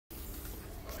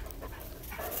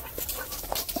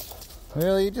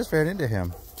Really? You just ran into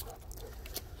him.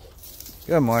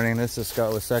 Good morning. This is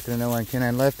Scott with Second and One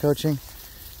Canine Life Coaching.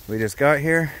 We just got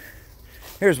here.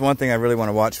 Here's one thing I really want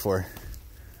to watch for.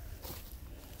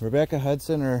 Rebecca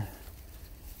Hudson, or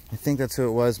I think that's who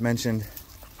it was, mentioned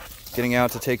getting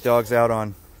out to take dogs out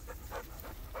on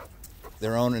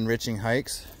their own enriching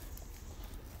hikes.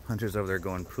 Hunter's over there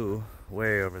going poo,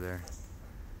 way over there.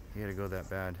 He had to go that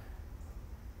bad.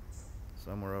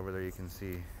 Somewhere over there you can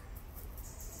see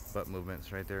butt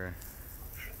movements right there.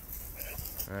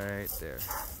 Right there.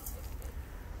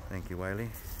 Thank you, Wiley.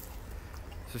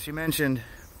 So she mentioned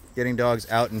getting dogs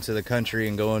out into the country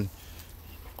and going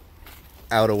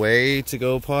out away to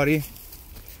go potty.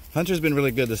 Hunter's been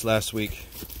really good this last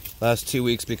 2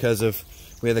 weeks, because of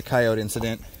we had the coyote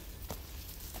incident.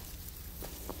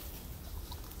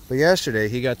 But yesterday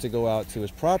he got to go out to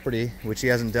his property, which he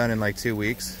hasn't done in like 2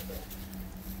 weeks.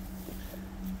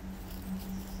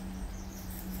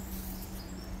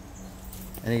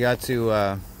 And he got to,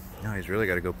 no, he's really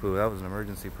got to go poo. That was an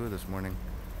emergency poo this morning.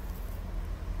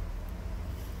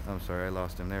 I'm sorry, I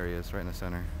lost him. There he is, right in the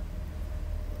center.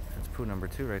 That's poo number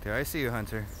 2 right there. I see you,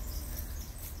 Hunter.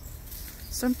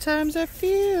 Sometimes I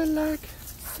feel like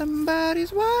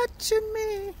somebody's watching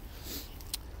me.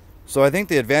 So I think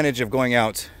the advantage of going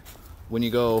out when you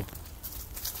go,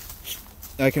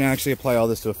 I can actually apply all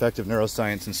this to affective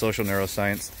neuroscience and social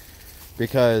neuroscience,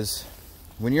 because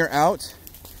when you're out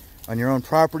on your own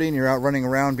property and you're out running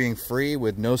around being free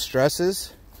with no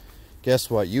stresses, guess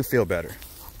what? You feel better.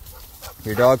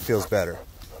 Your dog feels better.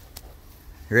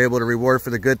 You're able to reward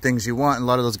for the good things you want, and a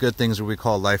lot of those good things are what we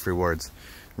call life rewards.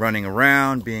 Running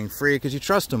around, being free, because you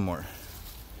trust them more.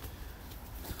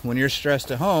 When you're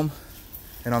stressed at home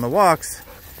and on the walks,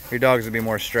 your dog's gonna be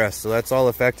more stressed. So that's all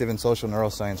affective and social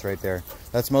neuroscience right there.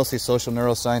 That's mostly social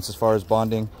neuroscience as far as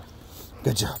bonding.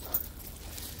 Good job.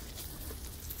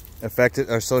 Affective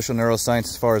or social neuroscience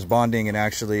as far as bonding and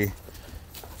actually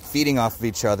feeding off of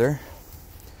each other.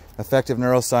 Affective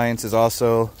neuroscience is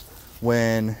also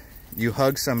when you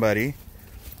hug somebody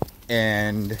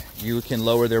and you can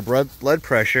lower their blood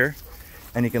pressure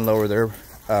and you can lower their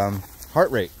heart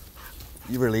rate.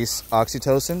 You release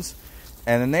oxytocins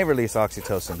and then they release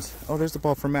oxytocins. Oh, there's the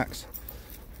ball for Max.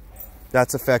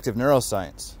 That's affective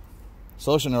neuroscience.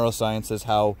 Social neuroscience is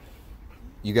how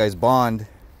you guys bond,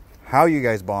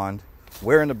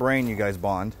 where in the brain you guys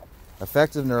bond.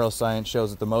 Affective neuroscience shows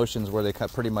that the emotions where they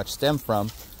pretty much stem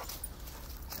from.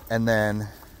 And then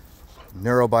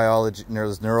neurobiology and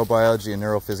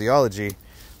neurophysiology,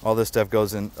 all this stuff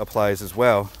goes and applies as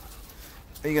well.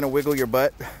 Are you gonna wiggle your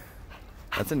butt?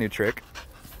 That's a new trick.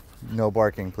 No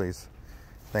barking, please.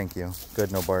 Thank you.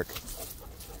 Good, no bark.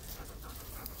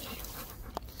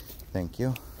 Thank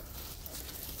you.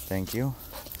 Thank you.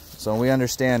 So we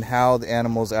understand how the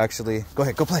animals actually, go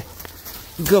ahead, go play.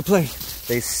 Go play.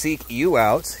 They seek you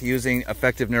out using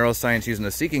affective neuroscience, using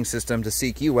the seeking system to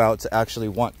seek you out to actually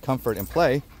want comfort and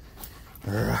play.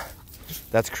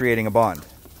 That's creating a bond.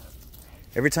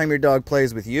 Every time your dog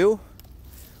plays with you,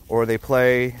 or they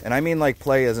play, and I mean like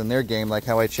play as in their game, like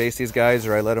how I chase these guys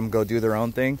or I let them go do their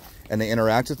own thing and they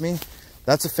interact with me,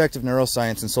 that's affective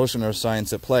neuroscience and social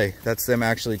neuroscience at play. That's them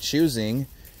actually choosing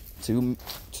to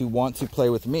want to play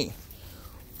with me.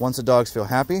 Once the dogs feel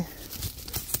happy,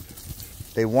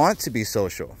 they want to be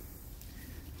social,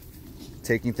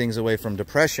 taking things away from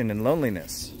depression and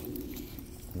loneliness.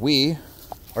 We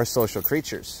are social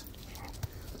creatures.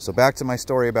 So back to my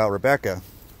story about Rebecca.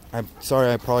 I'm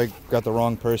sorry, I probably got the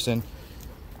wrong person,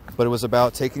 but it was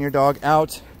about taking your dog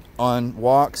out on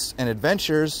walks and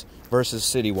adventures versus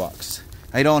city walks.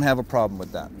 I don't have a problem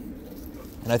with that.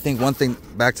 And I think one thing,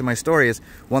 back to my story, is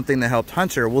one thing that helped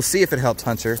Hunter, we'll see if it helped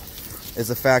Hunter, is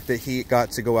the fact that he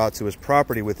got to go out to his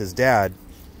property with his dad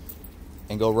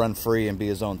and go run free and be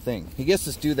his own thing. He gets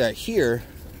to do that here,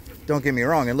 don't get me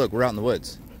wrong, and look, we're out in the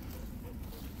woods.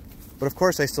 But of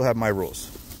course I still have my rules.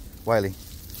 Wiley.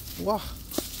 Wah.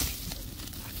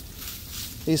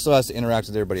 He still has to interact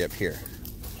with everybody up here.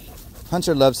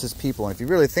 Hunter loves his people, and if you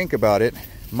really think about it,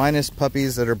 minus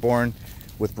puppies that are born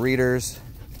with breeders,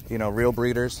 you know, real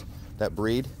breeders that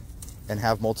breed and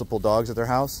have multiple dogs at their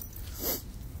house,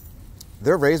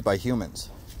 they're raised by humans.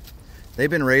 They've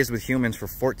been raised with humans for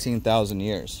 14,000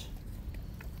 years.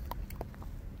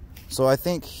 So I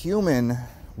think human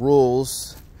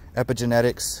rules,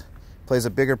 epigenetics, plays a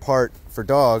bigger part for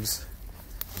dogs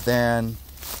than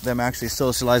them actually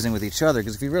socializing with each other.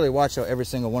 Because if you really watch how every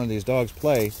single one of these dogs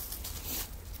play,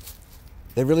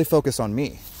 they really focus on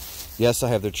me. Yes, I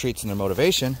have their treats and their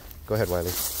motivation. Go ahead,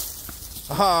 Wiley.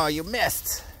 Oh, you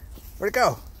missed. Where'd it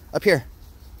go? Up here.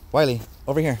 Wiley,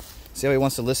 over here. See how he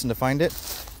wants to listen to find it?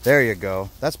 There you go.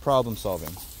 That's problem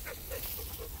solving.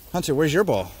 Hunter, where's your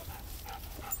ball?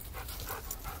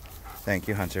 Thank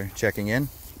you, Hunter. Checking in.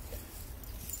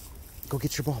 Go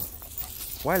get your ball.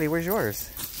 Wiley, where's yours?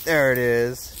 There it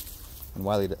is. And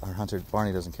Wiley, or Hunter,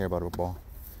 Barney doesn't care about a ball.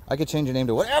 I could change your name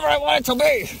to whatever I want it to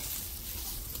be.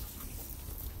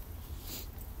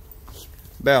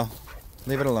 Belle,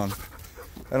 leave it alone.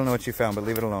 I don't know what you found, but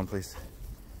leave it alone, please.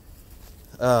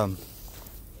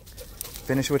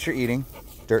 Finish what you're eating.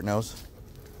 Dirt nose.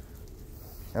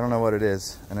 I don't know what it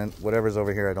is. And then whatever's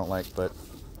over here I don't like, but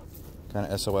kind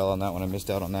of SOL on that one. I missed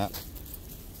out on that.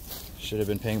 Should have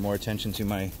been paying more attention to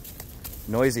my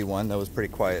noisy one. That was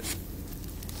pretty quiet.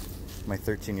 My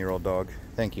 13-year-old dog.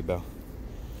 Thank you, Belle.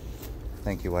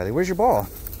 Thank you, Wiley. Where's your ball?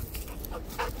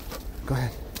 Go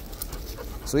ahead.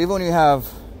 So even when you have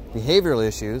behavioral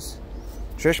issues,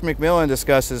 Trish McMillan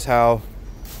discusses how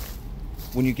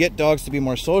when you get dogs to be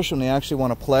more social and they actually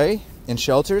want to play in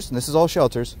shelters, and this is all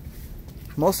shelters,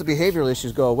 most of the behavioral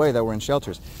issues go away that were in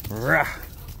shelters. Rah!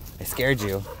 I scared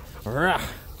you. Rah!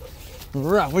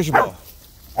 Rah! Where's your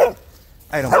ball?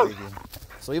 I don't believe you.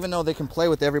 So even though they can play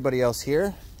with everybody else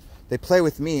here, they play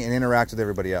with me and interact with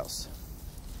everybody else.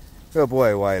 Good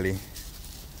boy, Wiley.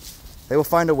 They will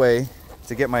find a way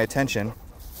to get my attention,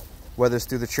 whether it's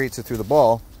through the treats or through the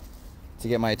ball, to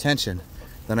get my attention.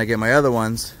 Then I get my other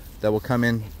ones that will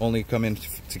only come in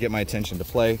to get my attention, to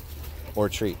play or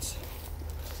treats.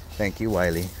 Thank you,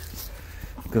 Wiley.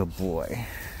 Good boy.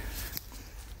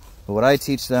 But what I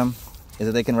teach them is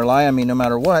that they can rely on me no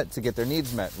matter what to get their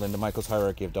needs met. Linda Michaels'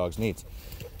 hierarchy of dogs' needs.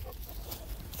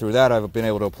 Through that, I've been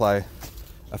able to apply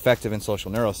affective and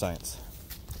social neuroscience.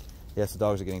 Yes, the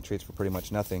dogs are getting treats for pretty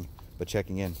much nothing, but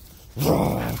checking in.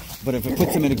 But if it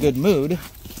puts them in a good mood,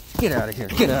 get out of here,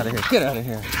 get out of here, get out of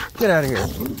here, get out of here.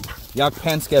 Jaak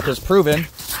Panksepp has proven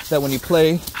that when you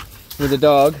play with a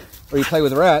dog, or you play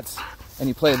with rats, and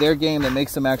you play their game that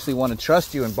makes them actually want to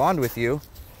trust you and bond with you,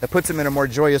 that puts them in a more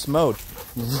joyous mood.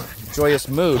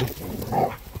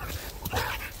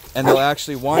 And they'll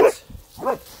actually want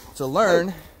to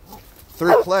learn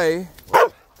through play,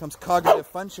 comes cognitive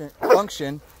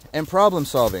function and problem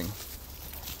solving.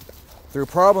 Through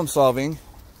problem solving,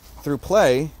 through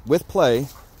play, with play,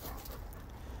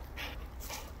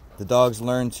 the dogs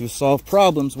learn to solve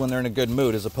problems when they're in a good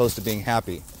mood as opposed to being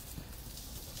happy.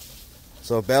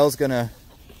 So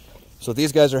if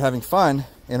these guys are having fun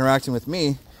interacting with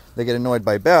me, they get annoyed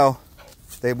by Belle,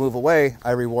 they move away,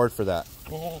 I reward for that.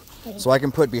 So I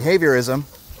can put behaviorism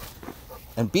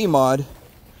and BMOD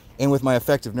in with my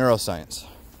affective neuroscience.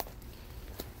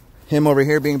 Him over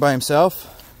here being by himself,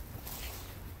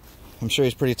 I'm sure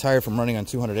he's pretty tired from running on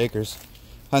 200 acres.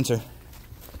 Hunter.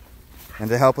 And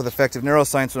to help with affective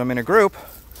neuroscience when I'm in a group,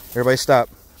 everybody stop.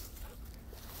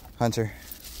 Hunter.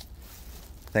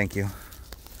 Thank you.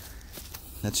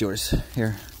 That's yours.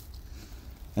 Here.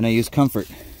 And I use comfort.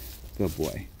 Good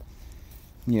boy.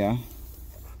 Yeah.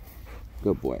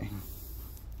 Good boy.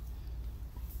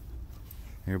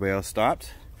 Everybody else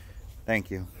stopped?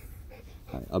 Thank you.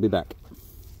 All right, I'll be back.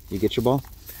 You get your ball?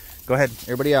 Go ahead.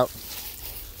 Everybody out.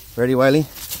 Ready, Wiley?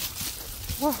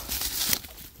 Whoa.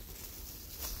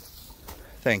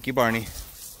 Thank you, Barney.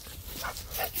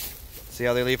 See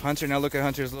how they leave Hunter? Now look at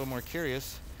Hunter, is a little more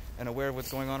curious and aware of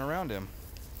what's going on around him.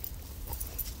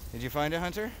 Did you find it,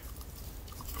 Hunter?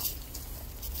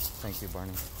 Thank you,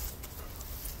 Barney.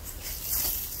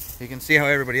 You can see how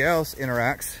everybody else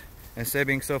interacts instead of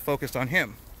being so focused on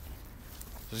him.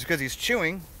 So just because he's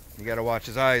chewing, you got to watch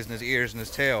his eyes and his ears and his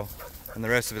tail and the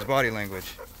rest of his body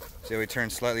language. See how he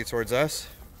turns slightly towards us?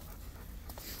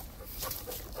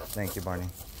 Thank you, Barney.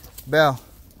 Belle.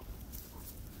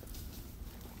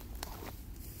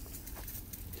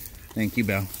 Thank you,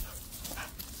 Belle.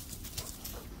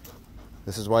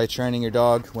 This is why training your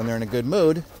dog when they're in a good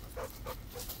mood,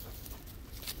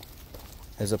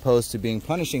 as opposed to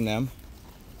punishing them,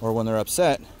 or when they're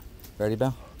upset. Ready,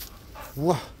 Belle?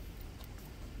 Whoa.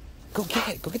 Go get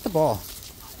it. Go get the ball.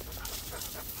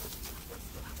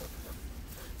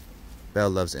 Belle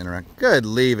loves to interact. Good,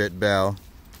 leave it, Belle.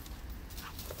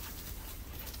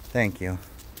 Thank you.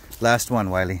 Last one,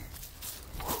 Wiley.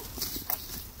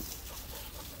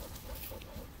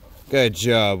 Good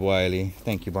job, Wiley.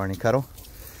 Thank you, Barney. Cuddle.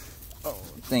 Oh,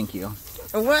 thank you.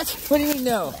 What? What do you mean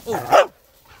no? Oh.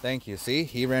 Thank you. See,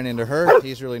 he ran into her.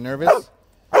 He's really nervous.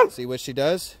 See what she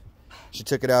does? She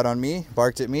took it out on me,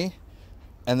 barked at me,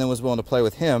 and then was willing to play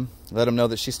with him. Let him know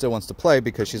that she still wants to play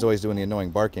because she's always doing the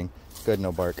annoying barking. Good,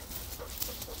 no bark.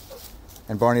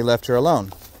 And Barney left her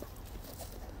alone.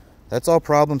 That's all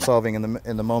problem solving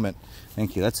in the moment.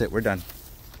 Thank you. That's it. We're done.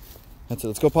 That's it.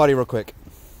 Let's go potty real quick.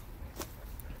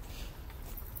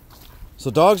 So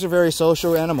dogs are very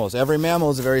social animals. Every mammal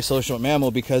is a very social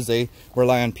mammal because they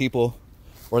rely on people,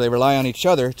 or they rely on each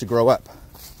other to grow up.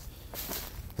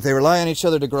 If they rely on each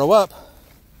other to grow up,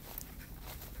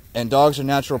 and dogs are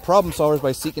natural problem solvers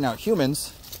by seeking out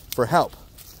humans for help.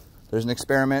 There's an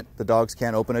experiment, the dogs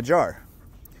can't open a jar.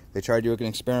 They tried to do an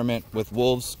experiment with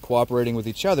wolves cooperating with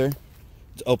each other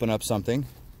to open up something.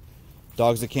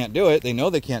 Dogs that can't do it, they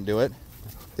know they can't do it,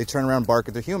 they turn around and bark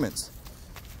at the humans.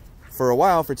 For a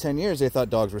while, for 10 years, they thought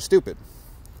dogs were stupid.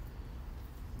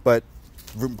 But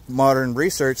modern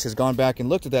research has gone back and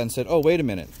looked at that and said, oh, wait a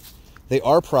minute. They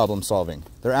are problem solving.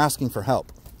 They're asking for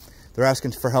help. They're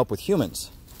asking for help with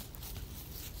humans.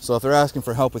 So if they're asking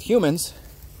for help with humans,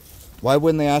 why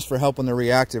wouldn't they ask for help when they're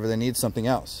reactive or they need something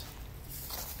else?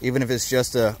 Even if it's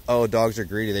just oh, dogs are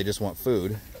greedy, they just want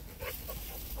food.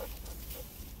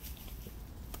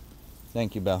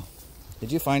 Thank you, Belle.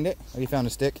 Did you find it? Have you found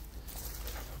a stick?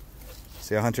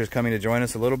 See how Hunter's coming to join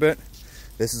us a little bit?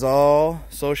 This is all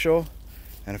social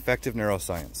and affective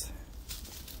neuroscience.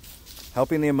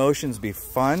 Helping the emotions be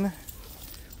fun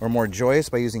or more joyous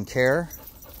by using care,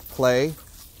 play,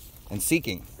 and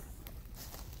seeking.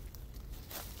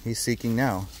 He's seeking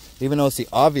now. Even though it's the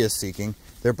obvious seeking,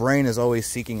 their brain is always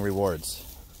seeking rewards.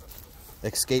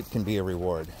 Escape can be a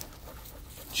reward.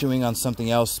 Chewing on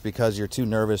something else because you're too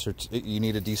nervous or you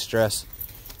need to de-stress.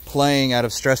 Playing out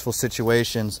of stressful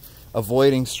situations.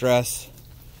 Avoiding stress.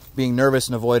 Being nervous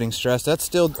and avoiding stress. That's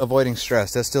still avoiding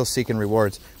stress. That's still seeking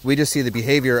rewards. We just see the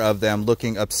behavior of them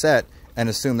looking upset and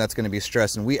assume that's going to be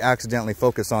stress. And we accidentally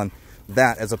focus on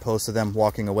that as opposed to them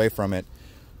walking away from it.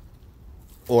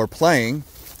 Or playing,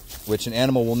 which an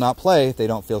animal will not play if they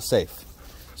don't feel safe.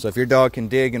 So if your dog can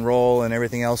dig and roll and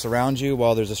everything else around you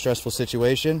while there's a stressful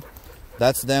situation,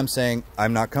 that's them saying,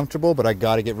 I'm not comfortable, but I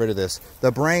got to get rid of this.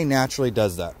 The brain naturally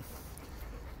does that.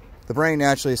 The brain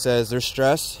naturally says, there's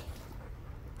stress.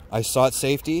 I sought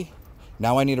safety.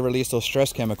 Now I need to release those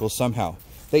stress chemicals somehow.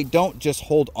 They don't just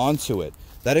hold on to it.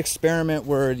 That experiment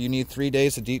where you need 3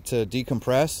 days to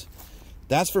decompress,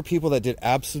 that's for people that did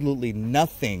absolutely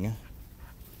nothing.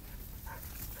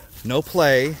 No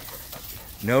play,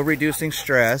 no reducing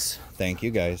stress. Thank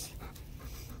you, guys.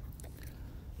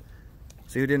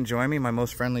 See who didn't join me? My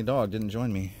most friendly dog didn't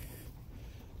join me.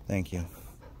 Thank you.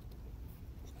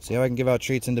 See how I can give out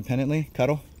treats independently?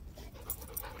 Cuddle?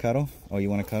 Cuddle? Oh, you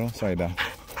want to cuddle? Sorry, Belle.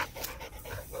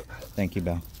 Thank you,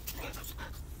 Belle.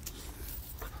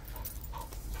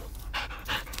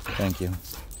 Thank you.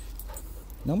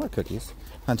 No more cookies.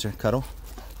 Hunter, cuddle.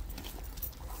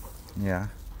 Yeah.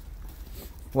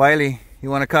 Wiley,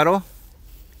 you want to cuddle?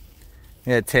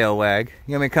 Yeah, tail wag.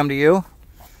 You want me to come to you?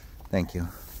 Thank you.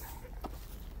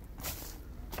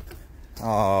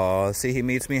 Oh, see, he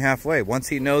meets me halfway. Once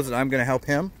he knows that I'm going to help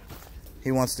him,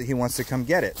 he wants to come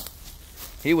get it.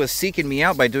 He was seeking me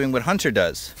out by doing what Hunter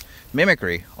does.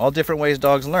 Mimicry. All different ways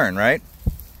dogs learn, right?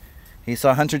 He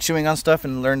saw Hunter chewing on stuff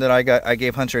and learned that I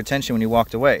gave Hunter attention when he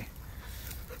walked away.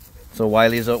 So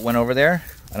Wiley went over there,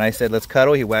 and I said, let's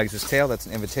cuddle. He wags his tail. That's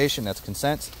an invitation. That's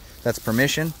consent. That's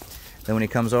permission. Then when he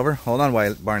comes over, hold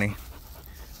on, Barney.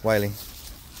 Wiley.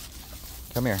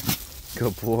 Come here.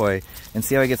 Good boy. And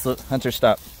see how he gets, Hunter,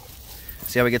 stop.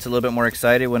 See how he gets a little bit more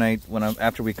excited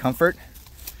after we comfort?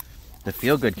 The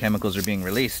feel-good chemicals are being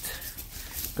released.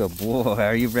 Good boy.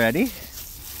 Are you ready?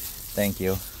 Thank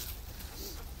you.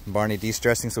 Barney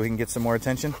de-stressing so he can get some more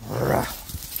attention.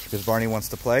 Because Barney wants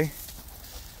to play.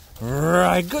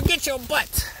 Right, go get your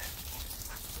butt.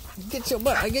 Get your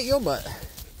butt. I get your butt.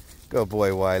 Good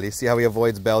boy, Wiley. See how he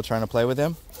avoids Belle trying to play with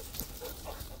him?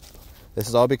 This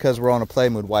is all because we're on a play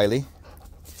mood, Wiley.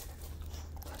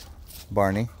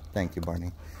 Barney. Thank you,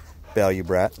 Barney. Belle, you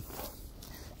brat.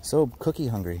 So cookie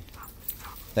hungry.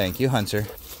 Thank you, Hunter.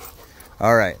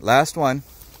 All right, last one.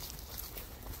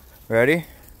 Ready?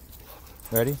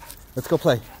 Ready? Let's go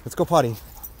play. Let's go potty.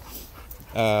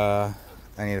 I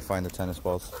need to find the tennis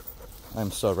balls.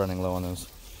 I'm so running low on those.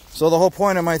 So the whole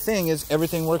point of my thing is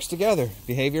everything works together.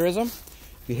 Behaviorism,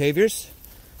 behaviors,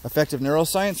 affective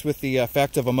neuroscience with the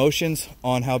effect of emotions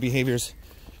on how behaviors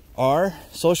are.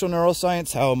 Social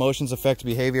neuroscience, how emotions affect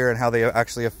behavior and how they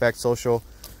actually affect social,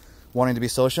 wanting to be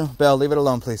social. Belle, leave it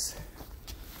alone, please.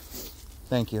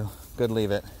 Thank you. Good,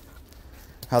 leave it.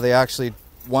 How they actually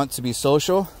want to be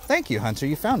social. Thank you, Hunter.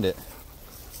 You found it.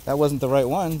 That wasn't the right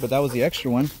one, but that was the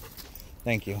extra one.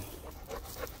 Thank you.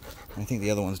 I think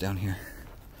the other one's down here.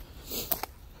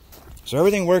 So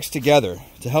everything works together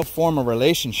to help form a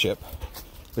relationship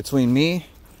between me,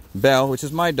 Belle, which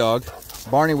is my dog,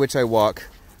 Barney, which I walk,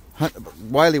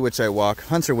 Wiley, which I walk,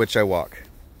 Hunter, which I walk.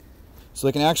 So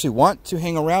they can actually want to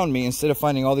hang around me instead of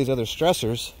finding all these other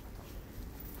stressors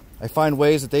I find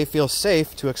ways that they feel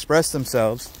safe to express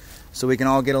themselves so we can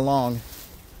all get along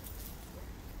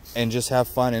and just have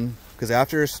fun. And because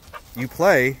after you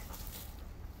play,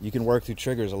 you can work through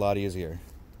triggers a lot easier.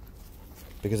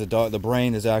 Because the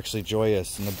brain is actually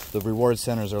joyous and the reward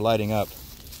centers are lighting up.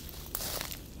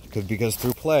 Because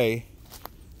through play,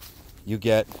 you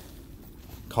get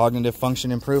cognitive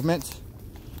function improvement,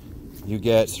 you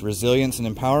get resilience and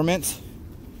empowerment,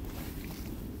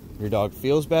 your dog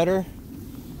feels better,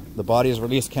 the body has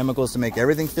released chemicals to make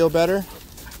everything feel better,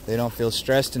 they don't feel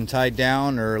stressed and tied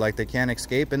down or like they can't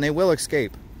escape, and they will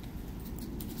escape.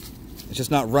 It's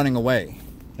just not running away.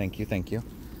 Thank you, thank you.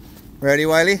 Ready,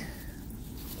 Wiley?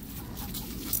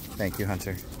 Thank you,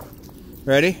 Hunter.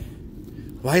 Ready?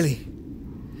 Wiley,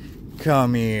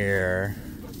 come here.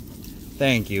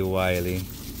 Thank you, Wiley.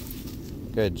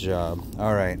 Good job.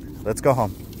 All right, let's go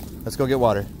home. Let's go get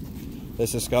water.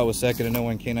 This is Scott with Second to No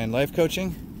One Canine Life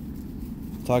Coaching.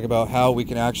 Talk about how we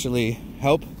can actually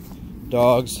help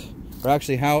dogs, or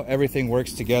actually how everything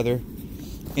works together.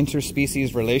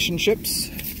 Interspecies relationships.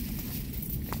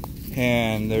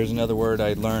 And there's another word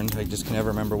I learned, I just can never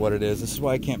remember what it is. This is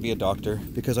why I can't be a doctor,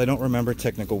 because I don't remember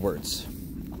technical words.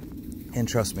 And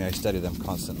trust me, I study them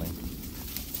constantly.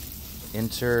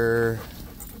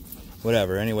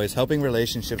 Whatever. Anyways, helping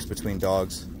relationships between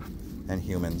dogs and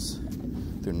humans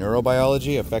through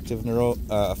neurobiology, affective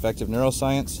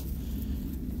neuroscience.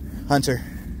 Hunter,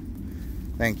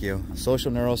 thank you.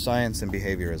 Social neuroscience and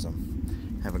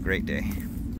behaviorism. Have a great day.